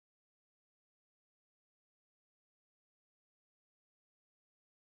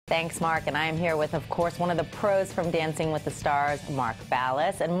Thanks, Mark. And I am here with, of course, one of the pros from Dancing with the Stars, Mark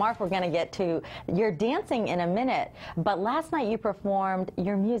Ballas. And Mark, we're going to get to your dancing in a minute. But last night you performed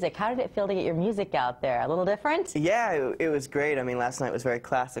your music. How did it feel to get your music out there? A little different? Yeah, it was great. I mean, last night was very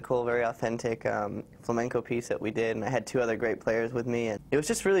classical, very authentic flamenco piece that we did. And I had two other great players with me. And it was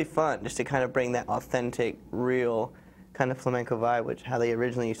just really fun just to kind of bring that authentic, real kind of flamenco vibe, which how they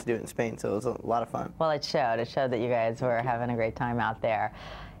originally used to do it in Spain. So it was a lot of fun. Well, it showed. It showed that you guys were having a great time out there.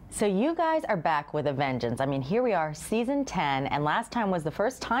 So you guys are back with a vengeance. I mean, here we are, season 10, and last time was the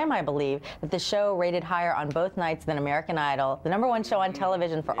first time, I believe, that the show rated higher on both nights than American Idol, the #1 show on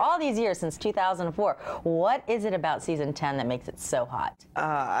television for all these years, since 2004. What is it about season 10 that makes it so hot?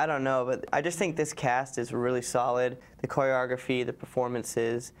 I don't know, but I just think this cast is really solid. The choreography, the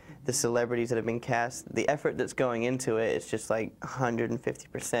performances, the celebrities that have been cast, the effort that's going into it is just like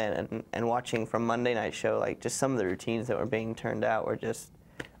 150%. And watching from Monday night show, like just some of the routines that were being turned out were just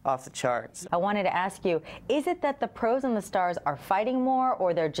off the charts. I wanted to ask you, is it that the pros and the stars are fighting more,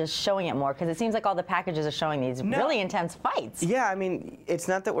 or they're just showing it more? Because it seems like all the packages are showing these really intense fights. Yeah, I mean, it's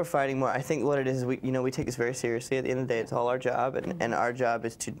not that we're fighting more. I think what it is we take this very seriously. At the end of the day, it's all our job, and our job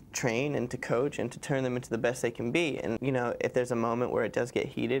is to train and to coach and to turn them into the best they can be. And, if there's a moment where it does get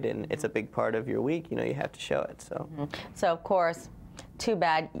heated and it's a big part of your week, you have to show it. So, So of course, too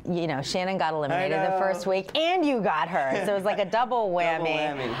bad, Shannon got eliminated the first week, and you got her. So it was like a double whammy.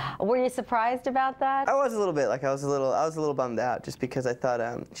 Double whammy. Were you surprised about that? I was a little bit. I was a little bummed out, just because I thought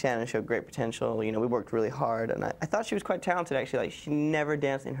Shannon showed great potential. We worked really hard, and I thought she was quite talented, actually. Like, she never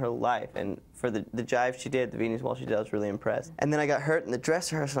danced in her life, and for the jive she did, the Venus Wall she did, I was really impressed. And then I got hurt in the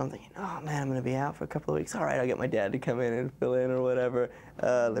dress rehearsal. I'm thinking, oh man, I'm gonna be out for a couple of weeks. All right, I'll get my dad to come in and fill in or whatever.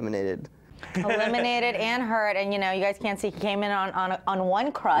 Eliminated. Eliminated and hurt, and you guys can't see, he came in on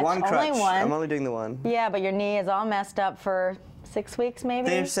one crutch. One crutch. Only one. I'm only doing the one. Yeah, but your knee is all messed up for 6 weeks, maybe?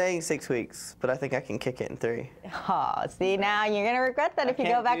 They're saying 6 weeks, but I think I can kick it in 3. Oh, see, now you're going to regret that if you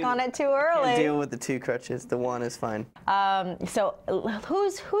go back on it too early. I can't deal with the 2 crutches. The 1 is fine. So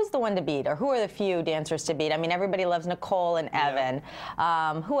who's the one to beat, or who are the few dancers to beat? I mean, everybody loves Nicole and Evan.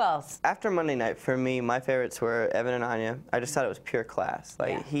 Who else? After Monday night, for me, my favorites were Evan and Anya. I just thought it was pure class.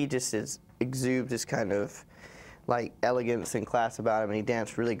 Like, he just exudes this kind of like elegance and class about him, and he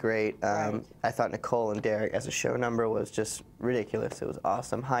danced really great. I thought Nicole and Derek as a show number was just ridiculous. It was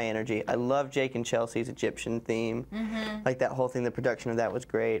awesome, high energy. I love Jake and Chelsea's Egyptian theme. Like that whole thing, the production of that was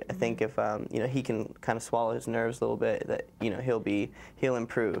great. I think if he can kind of swallow his nerves a little bit, that he'll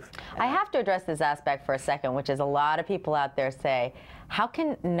improve. I have to address this aspect for a second, which is a lot of people out there say, how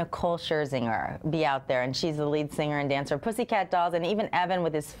can Nicole Scherzinger be out there, and she's the lead singer and dancer of Pussycat Dolls, and even Evan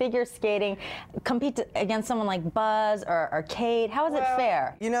with his figure skating, compete against someone like Buzz or Kate? How is it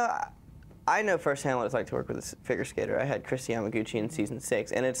fair? I know firsthand what it's like to work with a figure skater. I had Christy Yamaguchi in season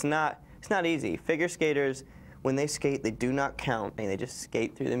 6, and it's not easy. Figure skaters, when they skate, they do not count. They just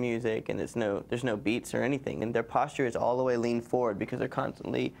skate through the music, and there's no beats or anything, and their posture is all the way leaned forward because they're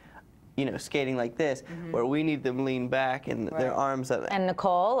constantly skating like this, where we need them lean back and their arms up. And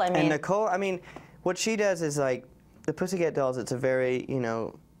Nicole, I mean, what she does is like the Pussycat Dolls. It's a very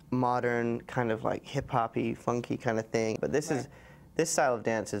modern kind of like hip-hoppy, funky kind of thing. But this style of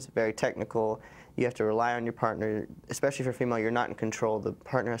dance is very technical. You have to rely on your partner, especially for female. You're not in control. The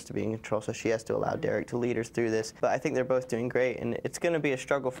partner has to be in control, so she has to allow Derek to lead her through this. But I think they're both doing great, and it's going to be a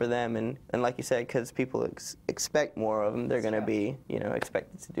struggle for them. And like you said, because people expect more of them, they're going to be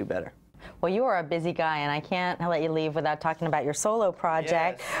expected to do better. Well, you are a busy guy, and I can't let you leave without talking about your solo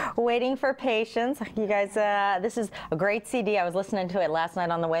project, Waiting for Patience. You guys, this is a great CD. I was listening to it last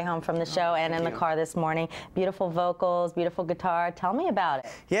night on the way home from the show and in the car this morning. Beautiful vocals, beautiful guitar. Tell me about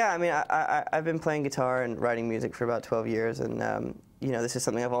it. Yeah, I mean, I've been playing guitar and writing music for about 12 years, and this is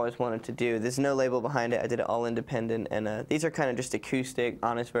something I've always wanted to do. There's no label behind it. I did it all independent, and these are kind of just acoustic,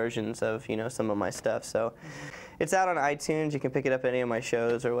 honest versions of some of my stuff. So it's out on iTunes. You can pick it up at any of my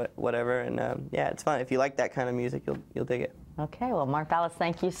shows or whatever, and yeah, it's fun. If you like that kind of music, you'll dig it. Okay, well, Mark Ballas,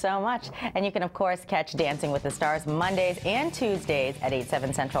 thank you so much. And you can, of course, catch Dancing with the Stars Mondays and Tuesdays at 8,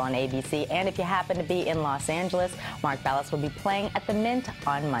 7 Central on ABC. And if you happen to be in Los Angeles, Mark Ballas will be playing at the Mint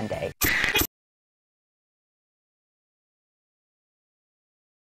on Monday.